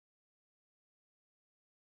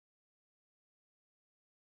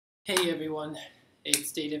Hey everyone,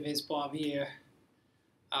 it's DataViz Bob here.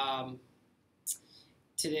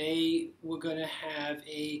 Today we're going to have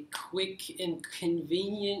a quick and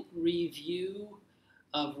convenient review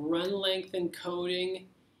of run length encoding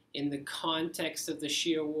in the context of the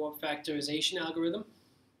Shear-Warp factorization algorithm.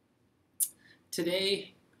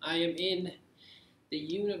 Today I am in the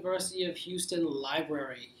University of Houston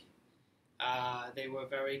library. They were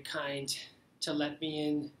very kind to let me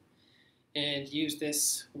in and use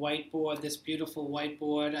this whiteboard, this beautiful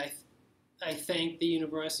whiteboard. I thank the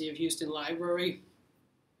University of Houston Library,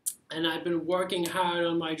 and I've been working hard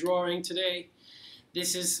on my drawing today.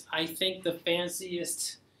 This is, I think, the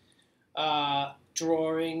fanciest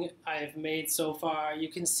drawing I've made so far. You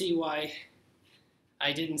can see why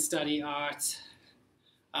I didn't study art.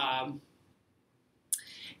 And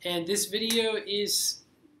this video is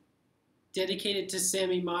dedicated to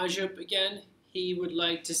Sami Majub again. He would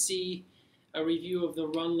like to see a review of the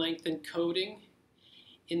run length encoding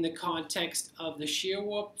in the context of the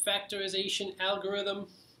Shear-Warp factorization algorithm.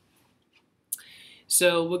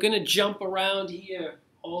 So we're going to jump around here,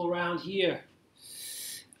 all around here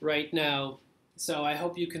right now. So I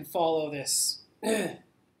hope you can follow this.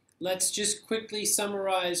 Let's just quickly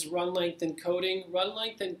summarize run length encoding. Run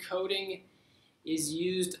length encoding is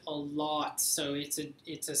used a lot. So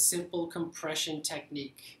it's a simple compression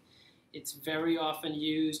technique. It's very often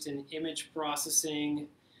used in image processing,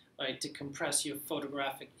 right, to compress your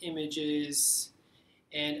photographic images.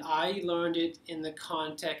 And I learned it in the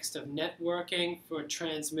context of networking for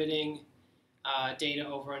transmitting data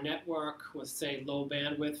over a network with, say, low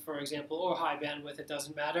bandwidth, for example, or high bandwidth, it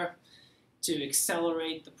doesn't matter, to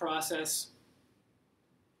accelerate the process.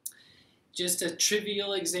 Just a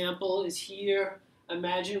trivial example is here.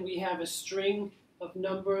 Imagine we have a string of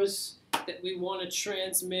numbers that we want to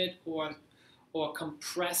transmit or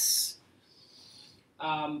compress.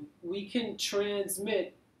 We can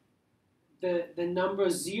transmit the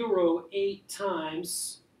number 0 8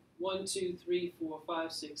 times. 1, 2, 3, 4,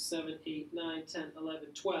 5, 6, 7, 8, 9, 10, 11,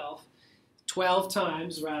 12. 12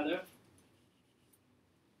 times, rather.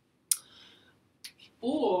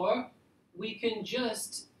 Or we can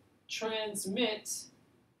just transmit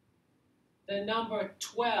the number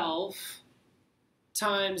 12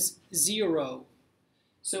 times 0.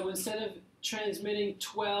 So instead of transmitting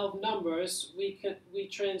 12 numbers, we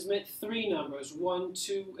transmit 3 numbers, 1,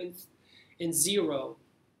 2, and 0.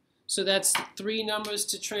 So that's 3 numbers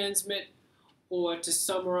to transmit or to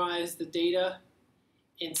summarize the data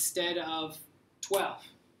instead of 12.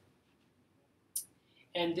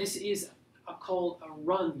 And this is called a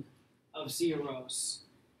run of zeros.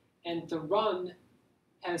 And the run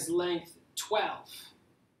has length 12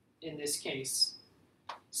 in this case.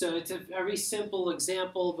 So it's a very simple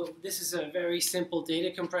example, but this is a very simple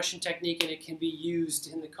data compression technique, and it can be used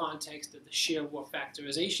in the context of the Shear-Warp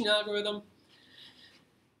factorization algorithm.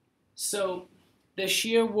 So the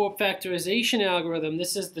Shear-Warp factorization algorithm,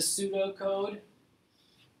 this is the pseudocode.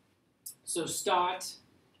 So start,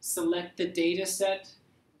 select the data set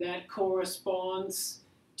that corresponds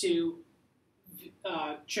to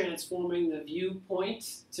transforming the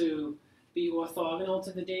viewpoint to be orthogonal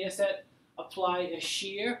to the data set. Apply a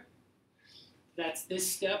shear. That's this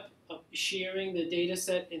step of shearing the data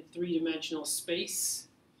set in 3-dimensional space.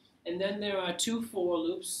 And then there are 2 for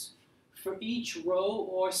loops. For each row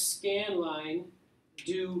or scan line,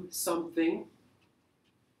 do something.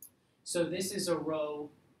 So this is a row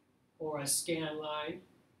or a scan line.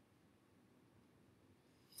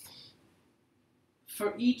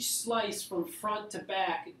 For each slice from front to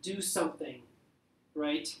back, do something,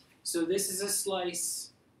 right? So this is a slice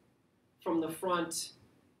from the front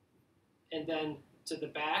and then to the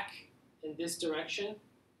back in this direction.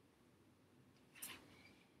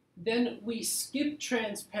 Then we skip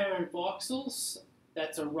transparent voxels,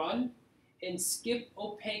 that's a run, and skip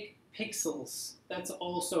opaque pixels, that's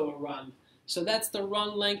also a run. So that's the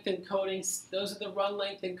run length encoding, those are the run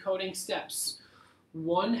length encoding steps.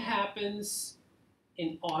 One happens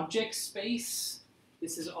in object space,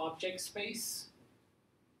 this is object space.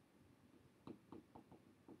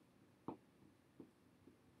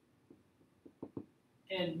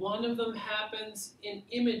 And one of them happens in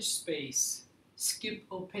image space, skip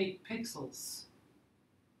opaque pixels.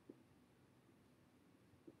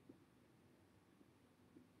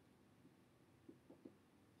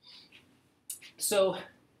 So,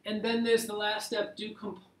 and then there's the last step, do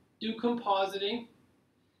compositing.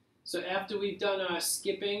 So after we've done our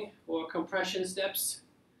skipping or compression steps,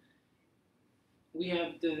 we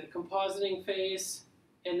have the compositing phase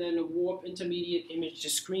and then a warp intermediate image to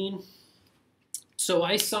screen. So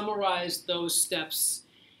I summarized those steps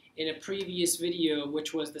in a previous video,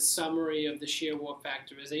 which was the summary of the Shear-Warp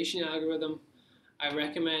factorization algorithm. I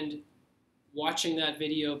recommend watching that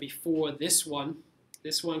video before this one.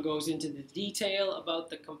 This one goes into the detail about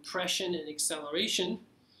the compression and acceleration.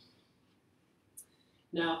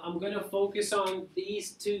 Now, I'm going to focus on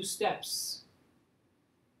these two steps.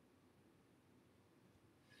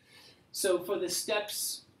 So for the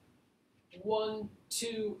steps 1,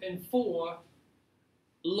 2, and 4,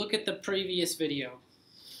 look at the previous video.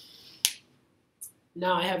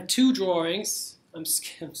 Now I have two drawings. I'm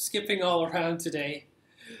skipping all around today.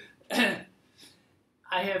 I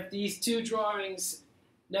have these two drawings.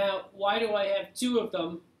 Now, why do I have two of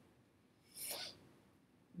them?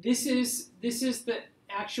 This is the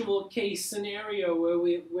actual case scenario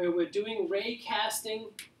where we're doing ray casting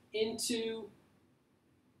into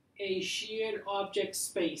a sheared object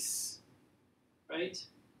space, right?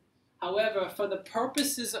 However, for the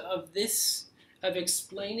purposes of this, of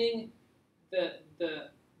explaining the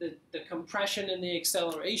compression and the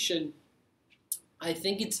acceleration, I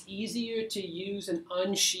think it's easier to use an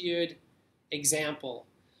unsheared example.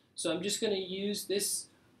 So I'm just going to use this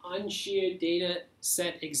unsheared data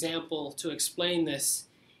set example to explain this,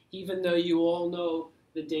 even though you all know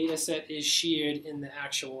the data set is sheared in the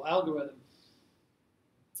actual algorithm.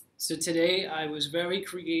 So today I was very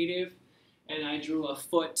creative and I drew a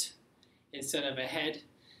foot instead of a head,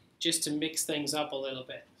 just to mix things up a little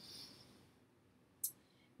bit.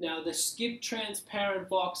 Now the skip transparent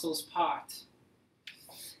voxels part.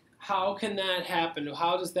 How can that happen?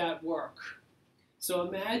 How does that work? So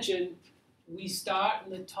imagine we start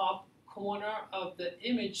in the top corner of the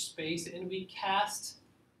image space and we cast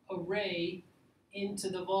a ray into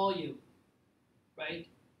the volume, right?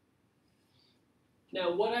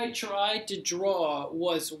 Now what I tried to draw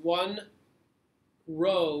was one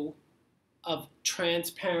row of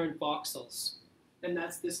transparent voxels, and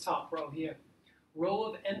that's this top row here. Row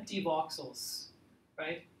of empty voxels,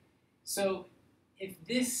 right? So if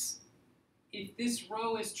this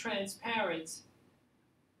row is transparent,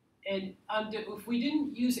 and if we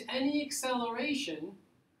didn't use any acceleration,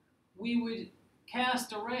 we would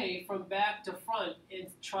cast a ray from back to front and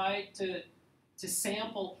try to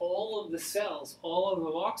sample all of the cells, all of the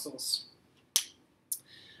voxels.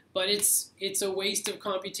 But it's a waste of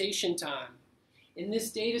computation time. In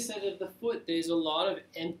this data set of the foot, there's a lot of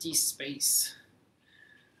empty space,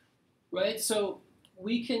 right? So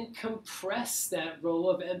we can compress that row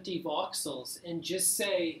of empty voxels and just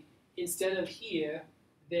say, instead of here,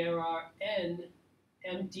 there are n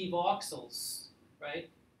empty voxels, right?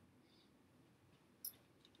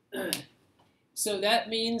 So that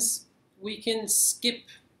means we can skip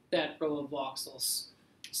that row of voxels.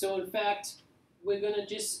 So in fact, we're going to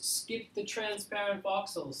just skip the transparent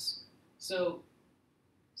voxels. So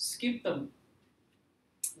skip them.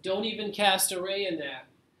 Don't even cast a ray in there.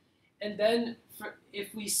 And then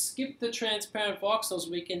if we skip the transparent voxels,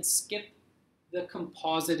 we can skip the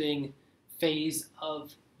compositing phase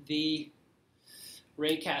of the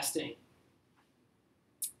ray casting.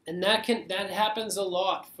 And that happens a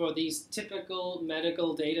lot for these typical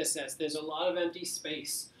medical data sets. There's a lot of empty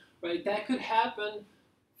space, right? That could happen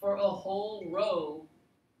for a whole row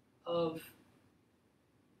of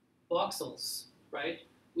voxels, right?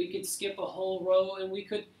 We could skip a whole row and we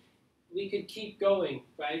could keep going,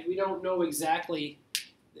 right? We don't know exactly,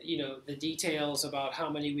 the details about how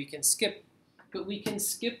many we can skip, but we can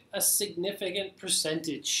skip a significant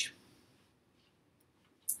percentage.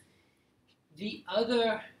 The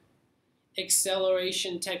other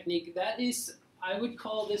acceleration technique, that is, I would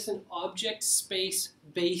call this an object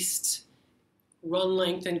space-based run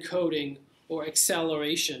length encoding or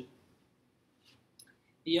acceleration.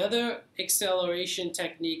 The other acceleration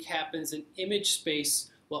technique happens in image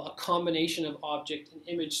space, well, a combination of object and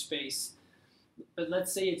image space. But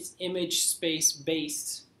let's say it's image space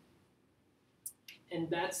based. And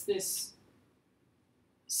that's this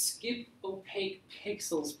skip opaque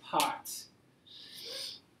pixels part.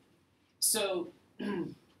 So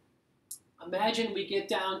imagine we get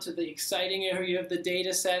down to the exciting area of the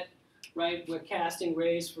data set, right? We're casting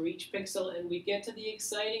rays for each pixel, and we get to the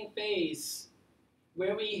exciting phase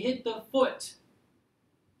where we hit the foot,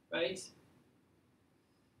 right?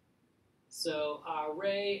 So our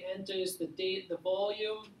ray enters the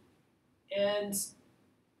volume, and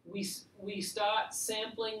we start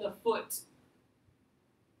sampling the foot,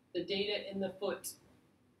 the data in the foot.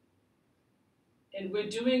 And we're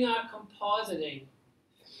doing our compositing.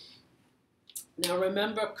 Now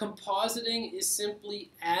remember, compositing is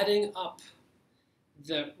simply adding up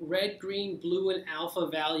the red, green, blue, and alpha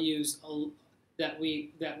values that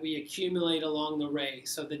we accumulate along the ray.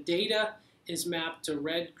 So the data is mapped to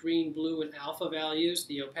red, green, blue, and alpha values,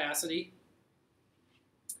 the opacity.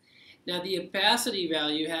 Now the opacity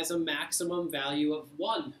value has a maximum value of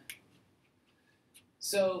 1.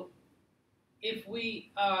 So if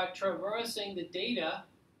we are traversing the data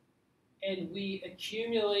and we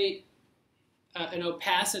accumulate an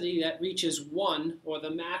opacity that reaches 1, or the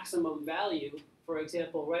maximum value, for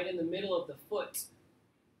example, right in the middle of the foot,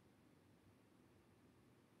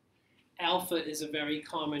 alpha is a very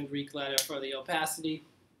common Greek letter for the opacity,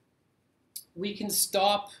 we can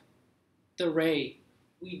stop the ray.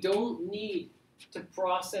 We don't need to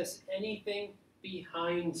process anything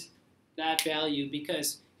behind that value,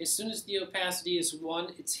 because as soon as the opacity is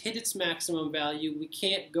 1, it's hit its maximum value. We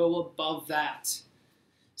can't go above that.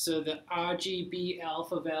 So the RGB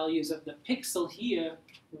alpha values of the pixel here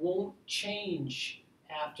won't change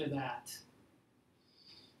after that,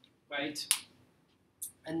 right?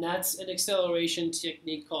 And that's an acceleration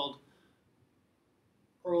technique called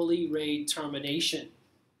early ray termination.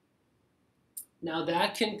 Now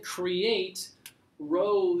that can create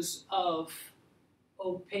rows of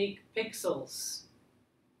opaque pixels.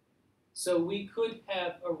 So we could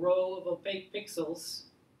have a row of opaque pixels,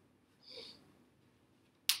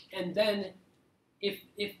 and then if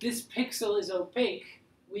this pixel is opaque,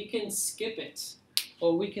 we can skip it,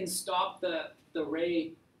 or we can stop the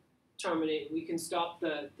ray terminate. We can stop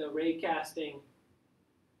the ray casting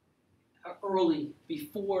early,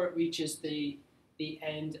 before it reaches the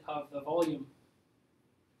end of the volume.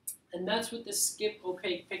 And that's what the skip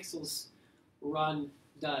opaque pixels run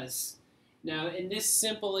does. Now in this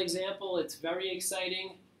simple example, it's very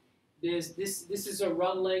exciting. This is a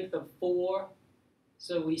run length of 4.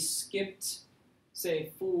 So we skipped,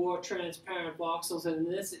 say, 4 transparent voxels, and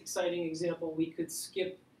in this exciting example, we could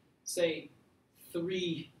skip, say,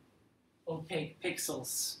 3 opaque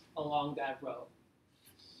pixels along that row.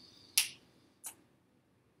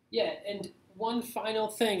 Yeah, and one final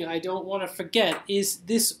thing I don't want to forget is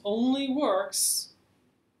this only works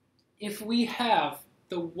if we have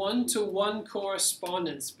the one-to-one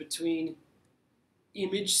correspondence between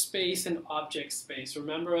image space and object space.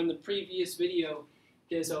 Remember in the previous video,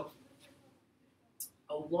 there's a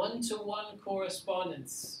one-to-one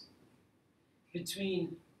correspondence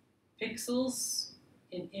between pixels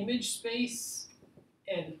in image space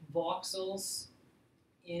and voxels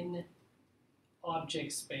in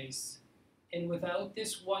object space. And without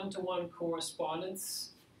this one-to-one correspondence,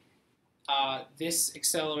 this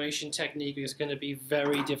acceleration technique is going to be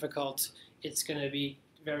very difficult. It's going to be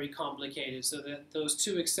very complicated. So that those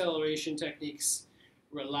two acceleration techniques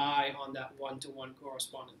rely on that one-to-one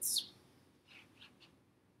correspondence.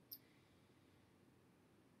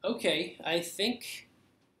 Okay, I think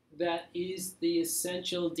that is the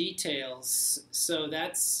essential details. So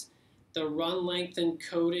that's the run length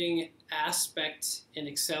encoding aspect and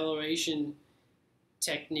acceleration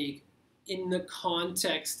technique in the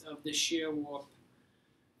context of the Shear-Warp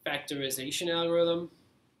factorization algorithm.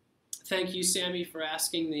 Thank you, Sammy, for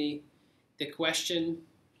asking the question.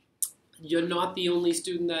 You're not the only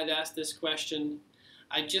student that asked this question.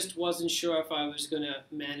 I just wasn't sure if I was going to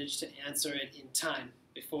manage to answer it in time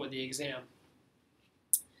before the exam.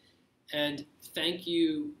 And thank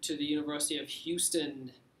you to the University of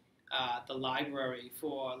Houston, the library,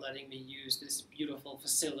 for letting me use this beautiful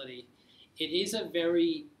facility. It is a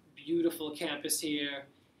very beautiful campus here.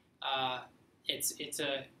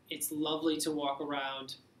 It's lovely to walk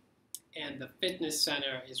around, and the fitness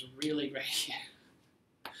center is really great here.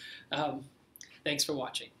 Thanks for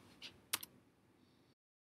watching.